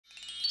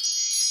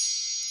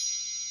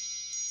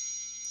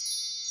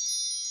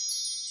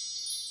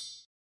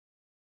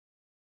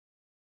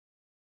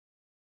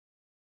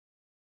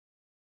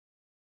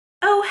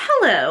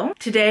Hello.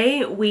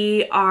 Today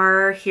we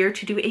are here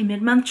to do a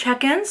mid-month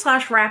check-in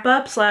slash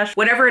wrap-up slash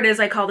whatever it is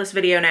I call this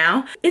video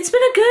now. It's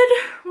been a good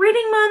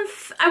reading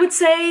month. I would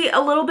say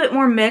a little bit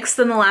more mixed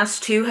than the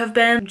last two have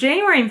been.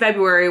 January and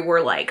February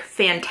were like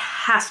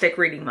fantastic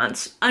reading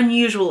months,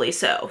 unusually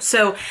so.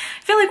 So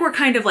I feel like we're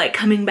kind of like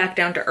coming back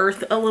down to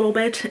earth a little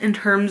bit in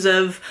terms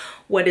of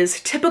what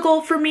is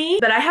typical for me,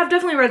 but I have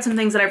definitely read some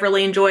things that I've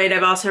really enjoyed.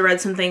 I've also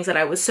read some things that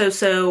I was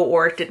so-so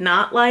or did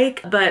not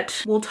like,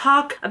 but we'll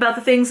talk about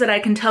the things that I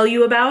can tell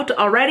you about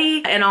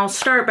already, and I'll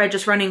start by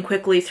just running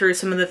quickly through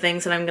some of the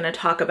things that I'm gonna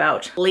talk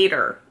about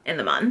later in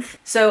the month.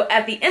 So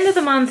at the end of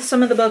the month,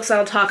 some of the books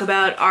I'll talk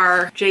about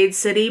are Jade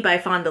City by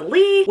Fonda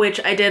Lee, which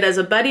I did as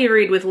a buddy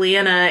read with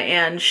Leanna,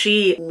 and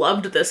she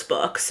loved this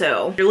book.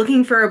 So if you're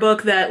looking for a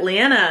book that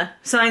Leanna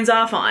signs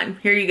off on,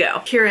 here you go.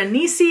 Kira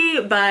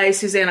Nisi by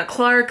Susanna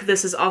Clark.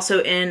 This is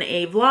also in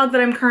a vlog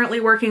that I'm currently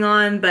working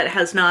on, but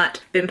has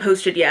not been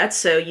posted yet,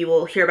 so you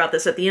will hear about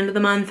this at the end of the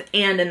month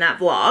and in that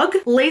vlog.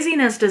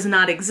 Laziness Does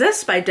Not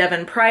Exist by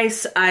Devin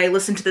Price. I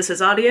listened to this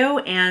as audio,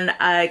 and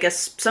I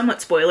guess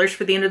somewhat spoilers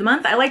for the end of the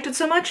month. I liked it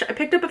so much, I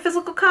picked up a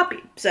physical copy.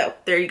 So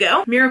there you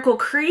go. Miracle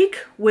Creek,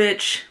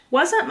 which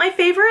wasn't my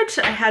favorite.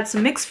 I had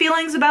some mixed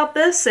feelings about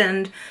this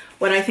and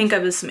what I think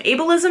of as some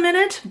ableism in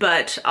it,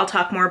 but I'll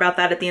talk more about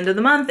that at the end of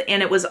the month.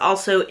 And it was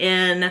also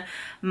in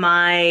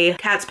my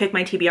Cats Pick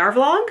My TBR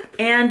vlog.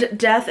 And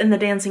Death and the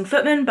Dancing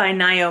Footman by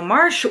Nio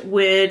Marsh,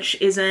 which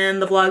is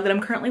in the vlog that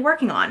I'm currently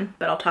working on,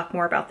 but I'll talk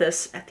more about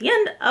this at the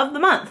end of the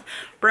month.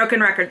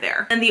 Broken record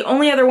there. And the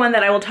only other one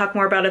that I will talk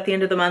more about at the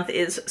end of the month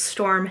is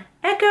Storm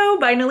Echo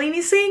by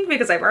Nalini Singh,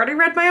 because I've already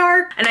read my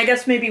arc, and I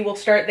guess maybe we'll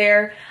start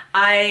there.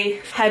 I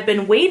had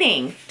been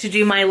waiting to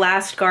do my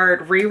Last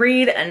Guard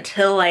reread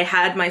until I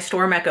had my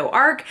Storm Echo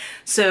arc,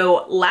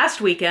 so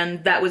last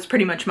weekend, that was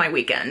pretty much my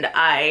weekend.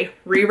 I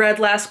reread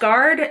Last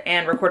Guard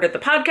and recorded the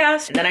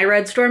podcast, and then I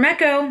read Storm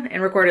Echo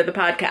and recorded the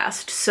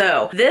podcast.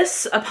 So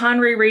this, upon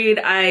reread,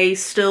 I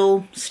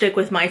still stick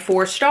with my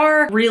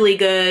 4-star, really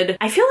good.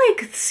 I feel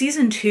like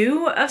season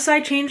 2 of Psy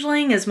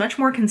Changeling is much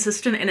more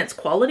consistent in its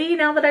quality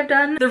now that I've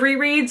done the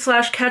reread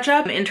slash catch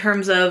up. In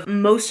terms of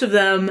most of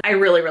them, I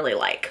really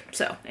like.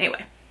 So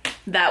anyway,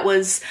 that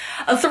was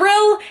a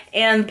thrill,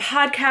 and the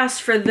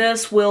podcast for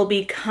this will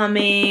be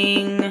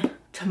coming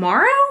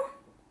tomorrow?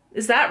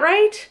 Is that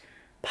right?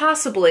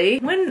 Possibly.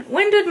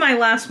 When did my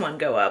last one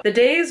go up? The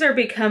days are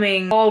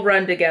becoming all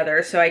run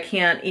together, so I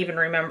can't even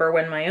remember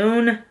when my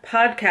own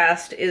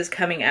podcast is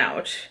coming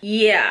out.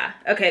 Yeah.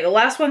 Okay, the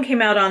last one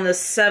came out on the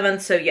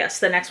 7th, so yes,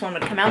 the next one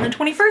would come out on the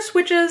 21st,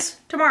 which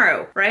is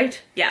tomorrow,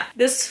 right? Yeah.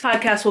 This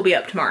podcast will be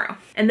up tomorrow.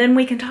 And then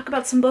we can talk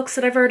about some books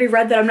that I've already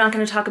read that I'm not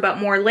going to talk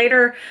about more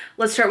later.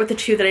 Let's start with the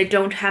two that I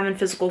don't have in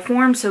physical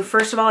form. So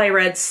first of all, I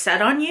read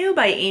Set on You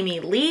by Amy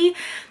Lee.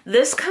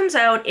 This comes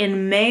out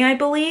in May, I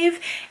believe,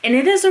 and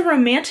it is a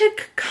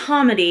romantic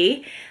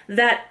comedy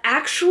that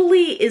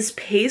actually is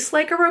paced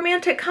like a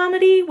romantic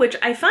comedy, which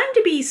I find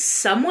to be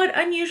somewhat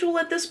unusual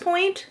at this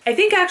point. I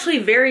think actually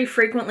very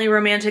frequently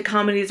romantic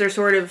comedies are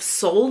sort of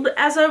sold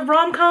as a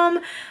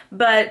rom-com,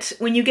 but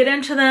when you get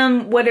into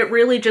them, what it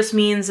really just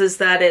means is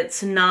that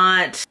it's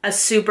not a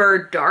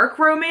super dark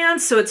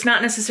romance, so it's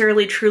not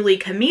necessarily truly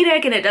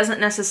comedic, and it doesn't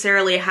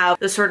necessarily have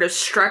the sort of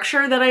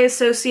structure that I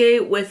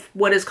associate with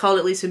what is called,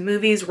 at least in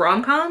movies,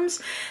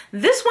 rom-coms.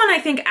 This one I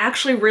think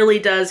actually really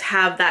does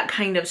have that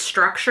kind of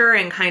structure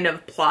and kind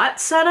of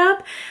plot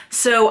setup,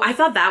 so I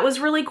thought that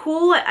was really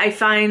cool. I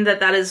find that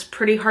that is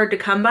pretty hard to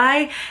come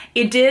by.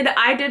 I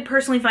did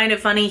personally find it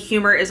funny.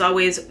 Humor is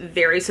always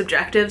very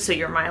subjective, so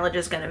your mileage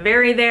is going to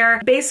vary there.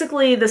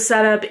 Basically, the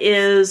setup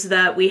is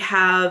that we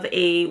have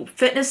a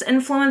fitness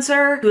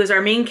influencer who is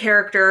our main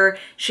character.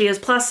 She is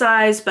plus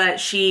size, but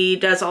she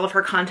does all of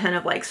her content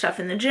of like stuff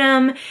in the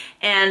gym,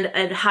 and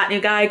a hot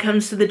new guy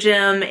comes to the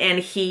gym and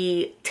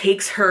he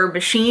takes her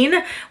machine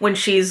when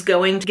she's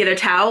going to get a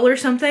towel or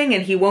something,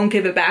 and he won't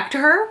give it back to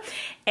her.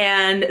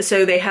 And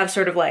so they have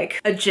sort of like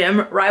a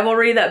gym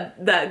rivalry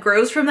that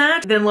grows from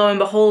that. Then lo and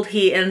behold,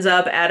 he ends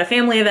up at a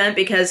family event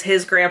because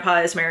his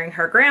grandpa is marrying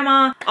her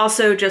grandma.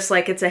 Also, just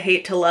like it's a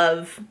hate to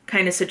love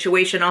kind of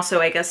situation.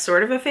 Also, I guess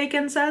sort of a fake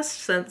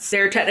incest since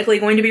they're technically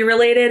going to be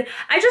related.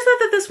 I just thought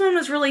that this one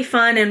was really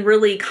fun and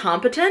really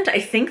competent.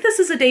 I think this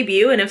is a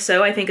debut, and if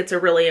so, I think it's a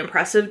really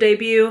impressive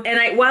debut.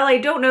 And while I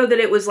don't know that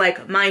it was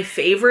like my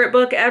favorite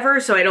book ever,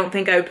 so I don't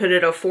think I would put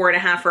it a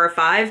 4.5 or a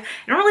 5. I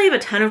don't really have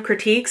a ton of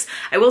critiques.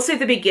 I will say at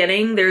the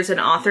beginning, there's an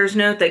author's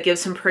note that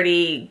gives some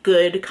pretty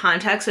good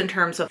context in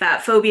terms of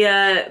fat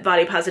phobia,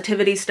 body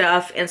positivity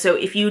stuff. And so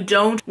if you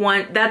don't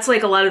want, that's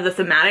like a lot of the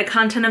thematic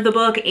content of the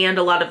book, and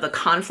a lot of the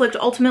conflict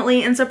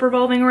ultimately ends up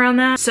revolving around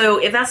that. So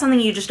if that's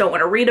something you just don't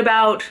want to read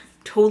about,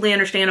 totally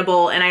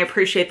understandable. And I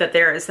appreciate that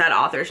there is that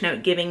author's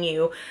note giving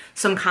you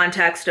some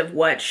context of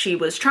what she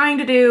was trying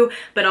to do,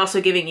 but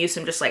also giving you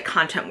some just like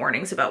content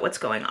warnings about what's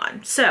going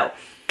on. So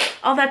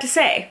all that to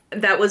say,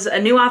 that was a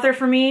new author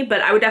for me,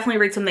 but I would definitely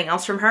read something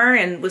else from her,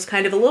 and was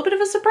kind of a little bit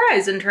of a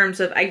surprise in terms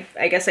of, I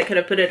guess I could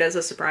have put it as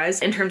a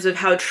surprise, in terms of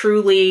how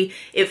truly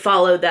it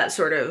followed that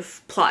sort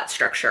of plot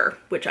structure,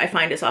 which I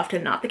find is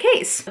often not the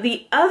case.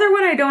 The other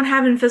one I don't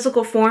have in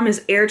physical form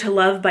is Heir to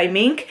Love by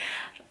Mink,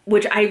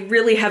 which I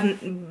really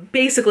have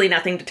basically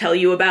nothing to tell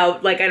you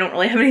about. Like, I don't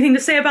really have anything to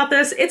say about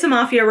this. It's a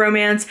mafia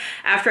romance.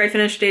 After I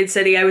finished Jade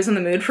City, I was in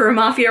the mood for a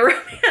mafia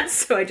romance,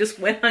 so I just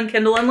went on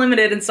Kindle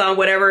Unlimited and saw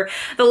whatever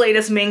the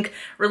latest Mink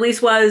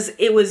release was.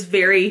 It was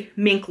very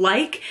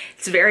Mink-like.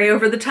 It's very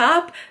over the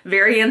top,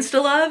 very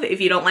insta-love. If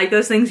you don't like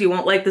those things, you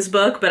won't like this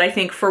book, but I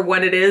think for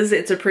what it is,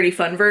 it's a pretty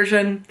fun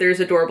version.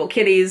 There's adorable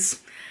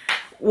kitties.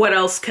 What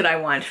else could I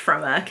want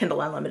from a Kindle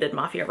Unlimited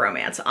mafia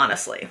romance,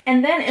 honestly?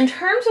 And then in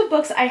terms of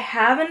books I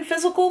have in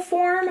physical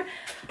form,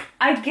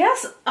 I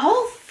guess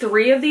all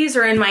three of these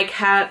are in my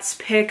Cats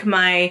Pick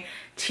My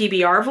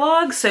TBR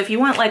vlog. So if you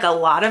want like a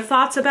lot of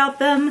thoughts about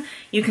them,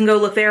 you can go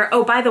look there.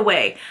 Oh, by the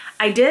way,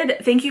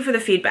 thank you for the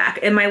feedback.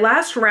 In my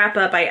last wrap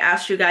up, I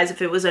asked you guys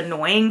if it was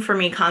annoying for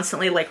me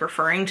constantly like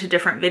referring to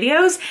different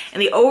videos,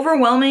 and the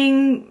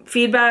overwhelming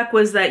feedback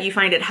was that you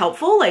find it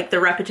helpful, like the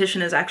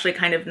repetition is actually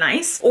kind of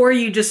nice, or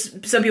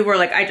some people were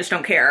like, I just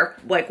don't care,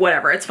 like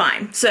whatever, it's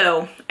fine.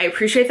 So I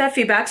appreciate that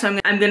feedback, so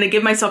I'm gonna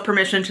give myself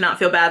permission to not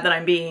feel bad that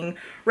I'm being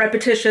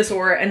repetitious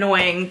or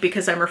annoying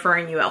because I'm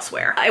referring you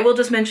elsewhere. I will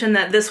just mention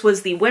that this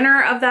was the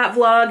winner of that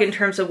vlog in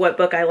terms of what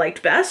book I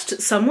liked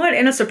best, somewhat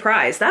in a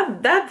surprise.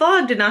 That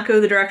vlog did not go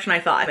the direction I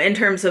thought in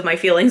terms of my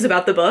feelings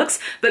about the books,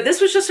 but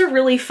this was just a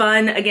really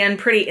fun, again,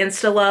 pretty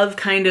insta-love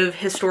kind of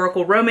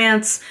historical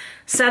romance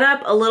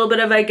setup, a little bit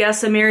of, I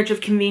guess, a marriage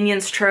of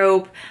convenience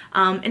trope,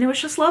 and it was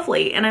just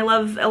lovely. And I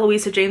love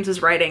Eloisa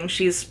James's writing.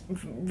 She's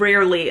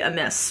rarely a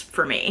miss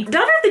for me.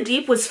 Daughter of the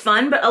Deep was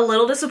fun, but a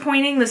little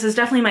disappointing. This is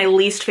definitely my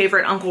least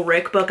favorite Uncle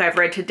Rick book I've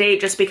read to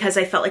date, just because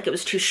I felt like it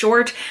was too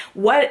short.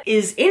 What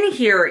is in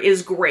here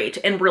is great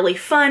and really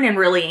fun and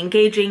really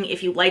engaging.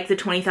 If you like the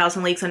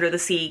 20,000 Leagues Under the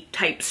Sea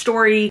type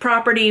story,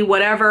 property,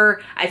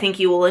 whatever, I think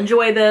you will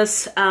enjoy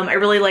this. I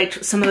really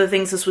liked some of the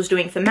things this was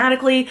doing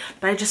thematically,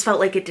 but I just felt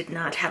like it did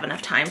not have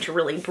enough time to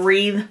really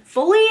breathe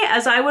fully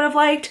as I would have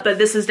liked. But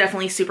this is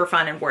definitely super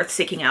fun and worth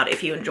seeking out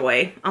if you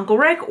enjoy Uncle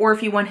Rick, or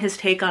if you want his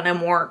take on a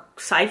more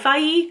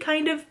sci-fi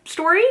kind of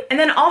story. And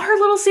then All Her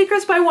Little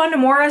Secrets by Wanda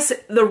Morris.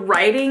 The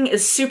writing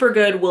is super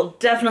good. We'll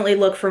definitely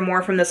look for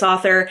more from this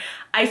author.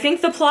 I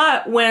think the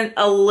plot went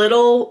a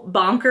little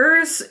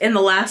bonkers in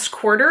the last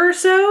quarter or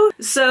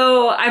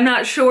so I'm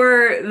not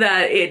sure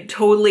that it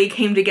totally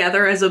came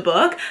together as a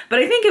book, but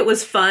I think it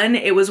was fun.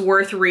 It was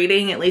worth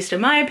reading, at least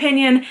in my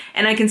opinion,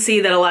 and I can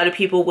see that a lot of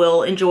people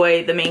will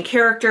enjoy the main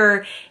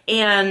character,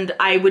 and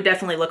I would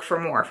definitely look for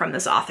more from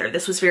this author.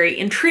 This was very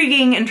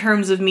intriguing in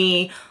terms of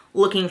me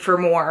looking for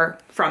more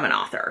from an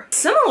author.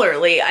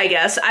 Similarly, I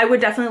guess, I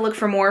would definitely look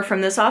for more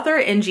from this author,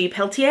 N.G.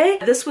 Peltier.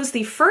 This was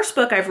the first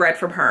book I've read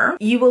from her.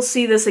 You will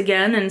see this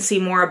again and see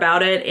more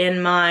about it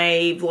in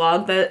my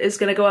vlog that is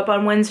gonna go up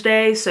on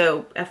Wednesday,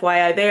 so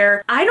FYI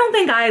there. I don't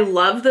think I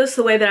loved this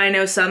the way that I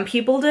know some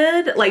people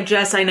did. Like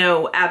Jess, I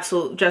know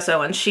Jess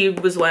Owens, she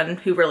was one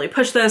who really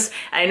pushed this.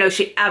 I know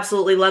she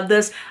absolutely loved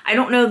this. I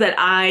don't know that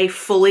I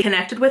fully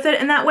connected with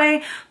it in that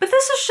way, but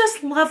this is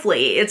just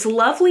lovely. It's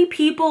lovely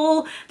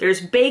people,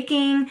 there's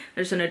baking,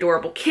 there's an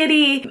adorable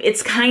kitty.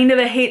 It's kind of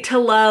a hate to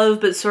love,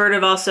 but sort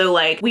of also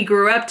like we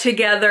grew up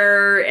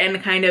together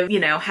and kind of, you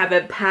know, have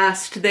a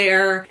past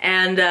there.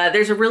 And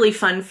there's a really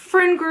fun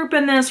friend group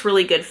in this,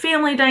 really good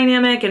family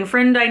dynamic and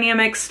friend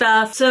dynamic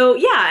stuff. So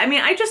yeah, I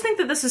mean, I just think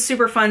that this is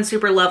super fun,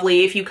 super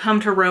lovely. If you come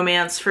to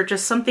romance for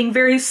just something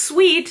very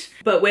sweet,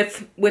 but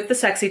with the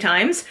sexy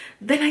times,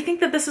 then I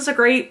think that this is a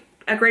great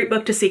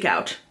book to seek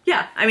out.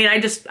 Yeah, I mean,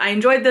 I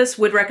enjoyed this,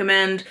 would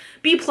recommend.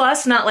 B+,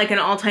 not like an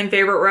all-time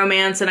favorite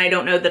romance, and I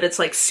don't know that it's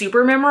like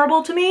super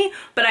memorable to me,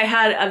 but I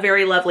had a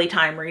very lovely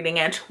time reading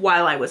it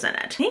while I was in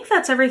it. I think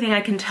that's everything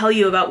I can tell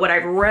you about what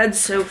I've read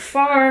so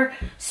far.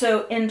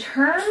 So in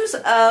terms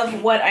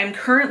of what I'm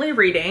currently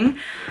reading,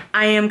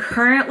 I am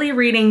currently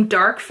reading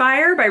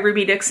Darkfire by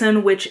Ruby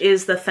Dixon, which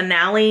is the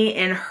finale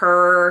in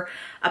her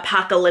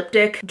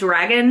apocalyptic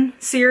dragon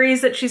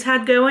series that she's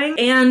had going.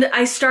 And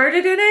I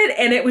started in it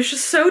and it was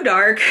just so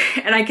dark,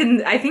 and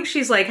I think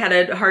she's like had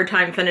a hard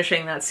time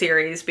finishing that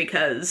series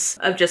because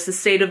of just the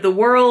state of the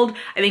world.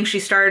 I think she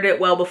started it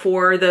well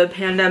before the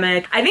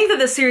pandemic. I think that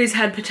the series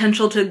had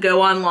potential to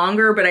go on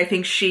longer, but I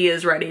think she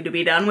is ready to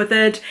be done with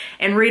it.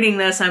 And reading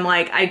this, I'm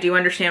like, I do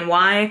understand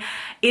why.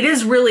 It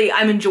is really,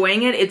 I'm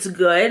enjoying it. It's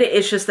good.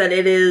 It's just that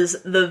it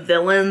is the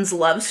villain's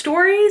love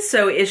story.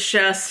 So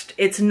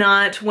it's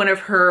not one of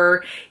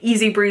her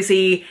easy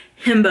breezy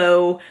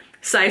himbo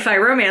sci-fi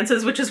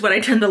romances, which is what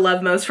I tend to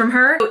love most from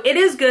her. So it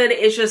is good.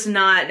 It's just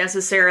not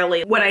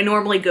necessarily what I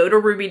normally go to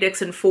Ruby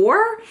Dixon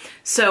for.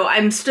 So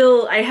I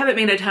haven't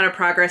made a ton of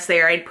progress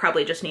there. I'd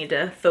probably just need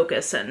to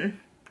focus and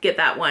get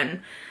that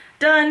one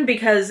done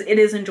because it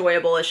is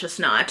enjoyable. It's just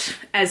not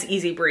as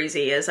easy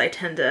breezy as I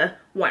tend to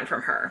want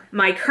from her.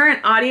 My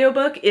current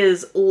audiobook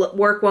is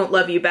Work Won't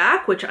Love You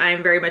Back, which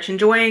I'm very much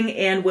enjoying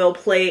and will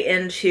play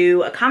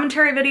into a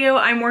commentary video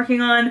I'm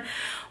working on,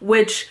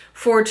 which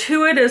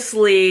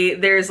fortuitously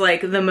there's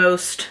like the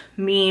most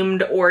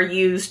memed or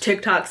used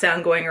TikTok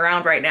sound going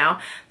around right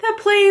now that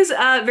plays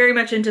very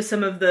much into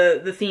some of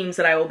the themes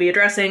that I will be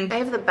addressing. I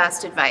have the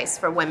best advice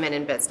for women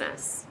in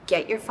business.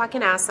 Get your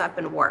fucking ass up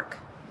and work.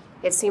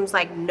 It seems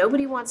like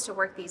nobody wants to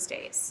work these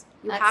days.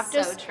 That's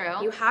so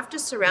true. You have to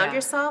surround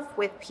yourself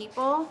with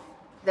people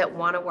that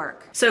want to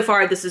work. So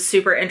far, this is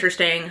super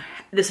interesting.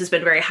 This has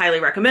been very highly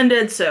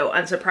recommended, so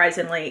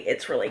unsurprisingly,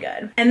 it's really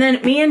good. And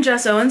then me and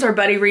Jess Owens are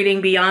buddy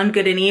reading Beyond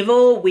Good and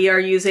Evil. We are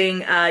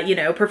using, you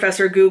know,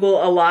 Professor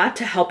Google a lot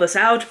to help us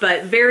out,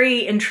 but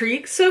very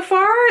intrigued so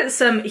far.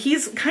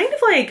 He's kind of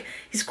like,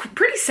 he's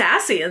pretty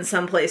sassy in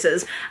some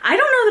places. I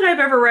don't know that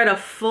I've ever read a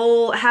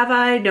full, have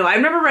I? No,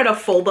 I've never read a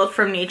full book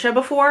from Nietzsche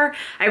before.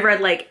 I've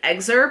read like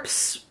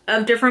excerpts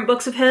of different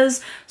books of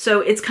his, so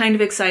it's kind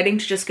of exciting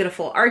to just get a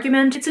full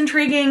argument. It's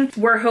intriguing.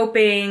 We're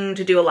hoping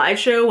to do a live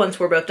show once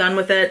we're both done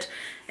with it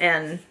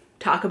and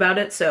talk about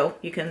it, so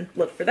you can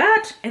look for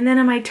that. And then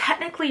am I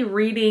technically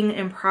reading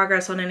in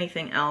progress on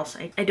anything else?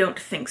 I don't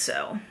think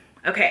so.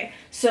 Okay,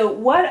 so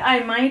what I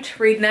might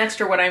read next,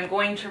 or what I'm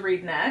going to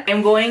read next,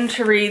 I'm going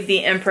to read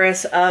The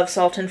Empress of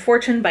Salt and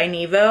Fortune by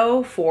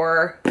Nevo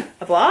for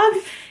a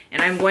vlog,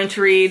 and I'm going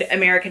to read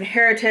American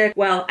Heretic.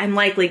 Well, I'm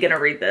likely gonna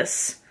read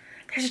this.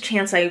 There's a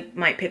chance I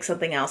might pick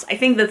something else. I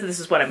think that this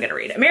is what I'm gonna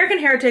read. American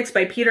Heretics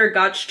by Peter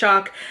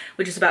Gottschalk,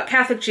 which is about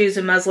Catholic Jews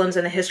and Muslims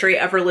and the history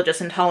of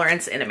religious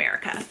intolerance in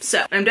America.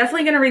 So I'm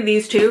definitely gonna read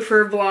these two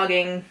for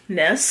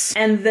vlogging-ness.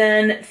 And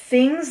then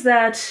things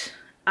that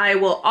I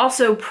will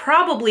also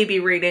probably be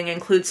reading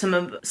include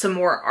some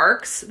more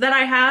arcs that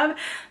I have,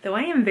 though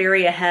I am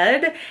very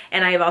ahead,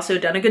 and I have also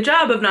done a good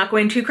job of not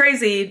going too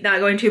crazy, not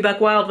going too buck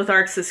wild with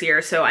arcs this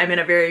year, so I'm in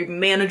a very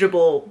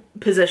manageable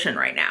position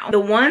right now. The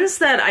ones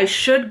that I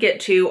should get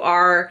to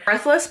are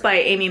Breathless by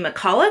Amy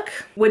McCulloch,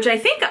 which I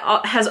think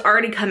has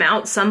already come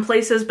out some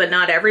places, but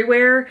not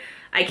everywhere.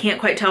 I can't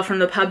quite tell from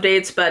the pub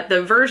dates, but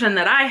the version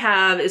that I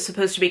have is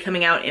supposed to be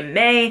coming out in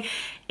May,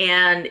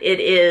 and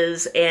it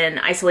is an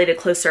isolated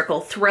closed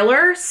circle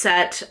thriller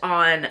set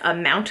on a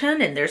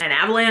mountain, and there's an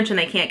avalanche and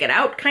they can't get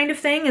out kind of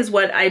thing is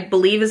what I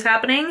believe is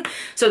happening.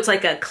 So it's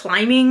like a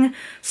climbing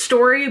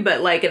story, but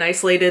like an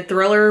isolated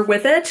thriller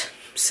with it.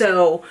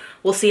 So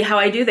we'll see how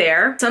I do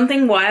there.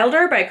 Something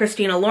Wilder by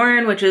Christina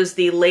Lauren, which is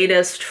the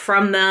latest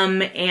from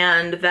them,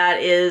 and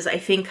that is, I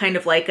think, kind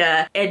of like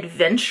a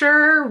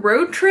adventure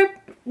road trip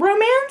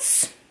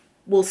romance.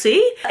 We'll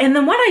see. And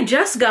then what I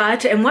just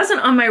got, and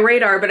wasn't on my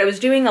radar, but I was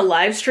doing a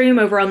live stream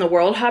over on the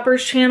World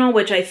Hoppers channel,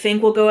 which I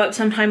think will go up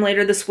sometime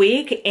later this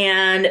week,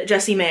 and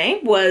Jessie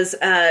May was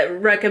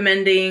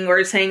recommending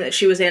or saying that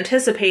she was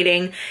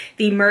anticipating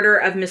The Murder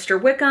of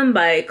Mr. Wickham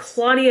by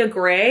Claudia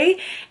Gray,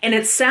 and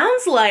it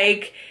sounds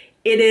like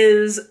it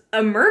is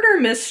a murder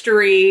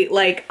mystery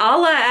like a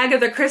la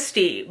Agatha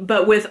Christie,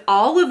 but with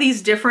all of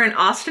these different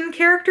Austen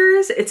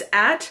characters. It's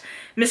at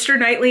Mr.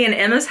 Knightley and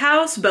Emma's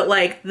house, but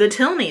like the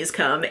Tilneys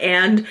come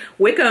and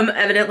Wickham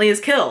evidently is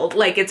killed.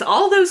 Like it's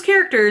all those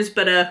characters,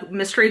 but a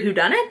mystery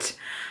whodunit.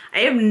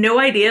 I have no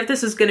idea if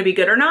this is going to be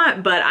good or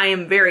not, but I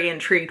am very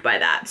intrigued by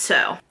that.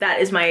 So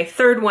that is my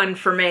third one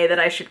for May that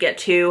I should get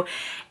to.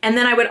 And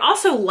then I would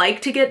also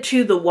like to get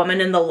to The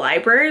Woman in the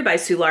Library by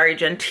Sulari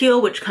Gentile,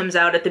 which comes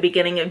out at the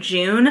beginning of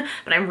June,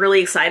 but I'm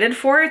really excited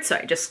for it, so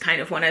I just kind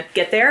of want to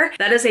get there.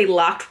 That is a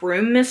locked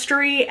room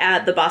mystery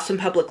at the Boston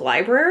Public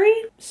Library,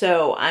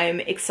 so I'm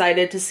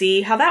excited to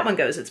see how that one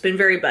goes. It's been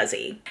very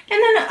buzzy.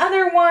 And then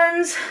other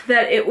ones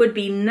that it would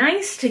be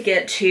nice to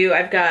get to,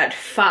 I've got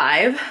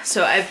 5.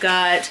 So I've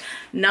got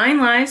 9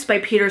 Lives by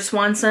Peter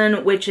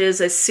Swanson, which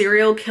is a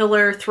serial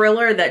killer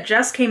thriller that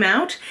just came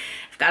out.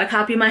 Got a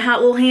copy in my hot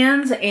little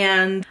hands,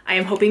 and I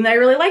am hoping that I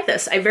really like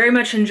this. I very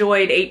much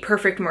enjoyed 8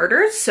 Perfect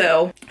Murders,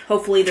 so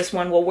hopefully this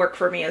one will work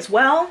for me as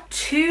well.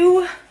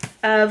 2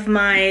 of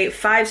my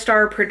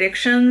 5-star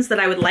predictions that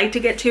I would like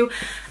to get to.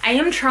 I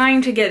am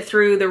trying to get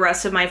through the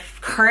rest of my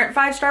current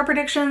 5-star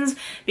predictions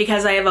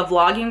because I have a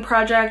vlogging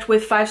project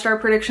with 5-star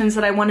predictions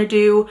that I want to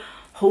do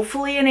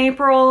hopefully in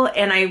April,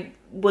 and I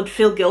would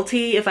feel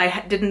guilty if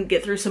I didn't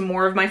get through some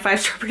more of my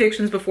 5-star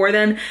predictions before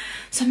then.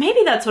 So maybe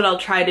that's what I'll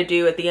try to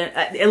do at the end,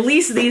 at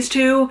least these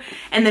 2,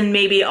 and then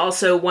maybe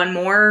also one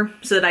more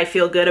so that I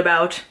feel good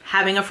about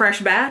having a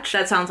fresh batch.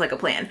 That sounds like a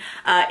plan.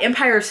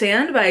 Empire of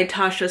Sand by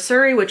Tasha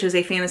Suri, which is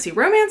a fantasy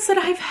romance that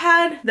I've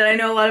had, that I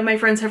know a lot of my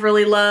friends have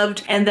really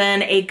loved. And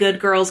then A Good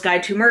Girl's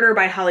Guide to Murder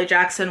by Holly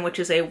Jackson, which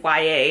is a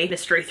YA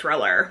mystery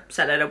thriller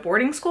set at a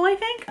boarding school, I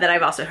think, that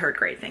I've also heard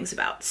great things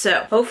about.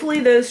 So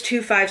hopefully those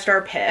 2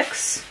 5-star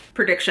picks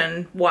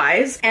prediction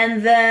wise.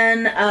 And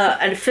then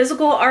a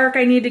physical arc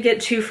I need to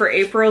get to for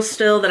April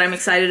still that I'm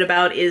excited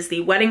about is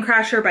The Wedding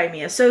Crasher by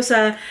Mia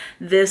Sosa.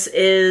 This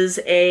is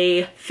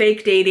a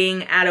fake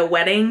dating at a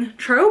wedding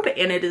trope,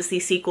 and it is the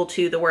sequel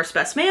to The Worst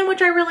Best Man,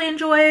 which I really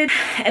enjoyed.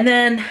 And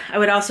then I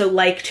would also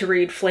like to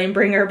read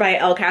Flamebringer by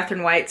L.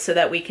 Catherine White so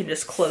that we can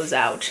just close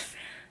out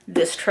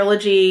this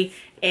trilogy,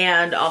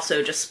 and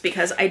also just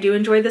because I do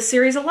enjoy this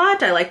series a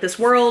lot. I like this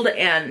world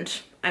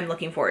and I'm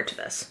looking forward to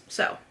this.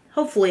 So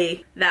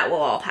hopefully that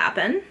will all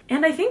happen.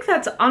 And I think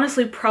that's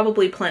honestly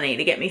probably plenty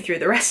to get me through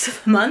the rest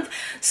of the month.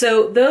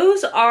 So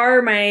those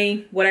are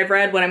what I've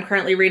read, what I'm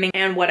currently reading,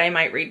 and what I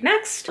might read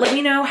next. Let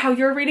me know how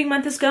your reading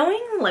month is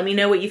going. Let me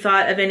know what you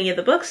thought of any of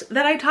the books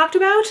that I talked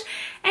about.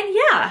 And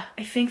yeah,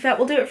 I think that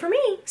will do it for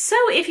me. So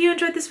if you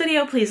enjoyed this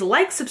video, please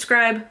like,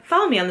 subscribe,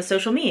 follow me on the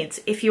social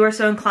medias if you are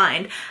so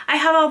inclined. I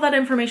have all that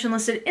information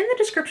listed in the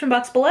description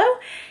box below,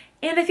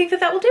 and I think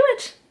that will do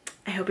it.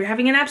 I hope you're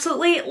having an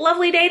absolutely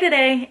lovely day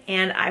today,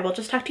 and I will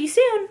just talk to you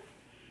soon.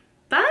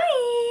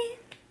 Bye!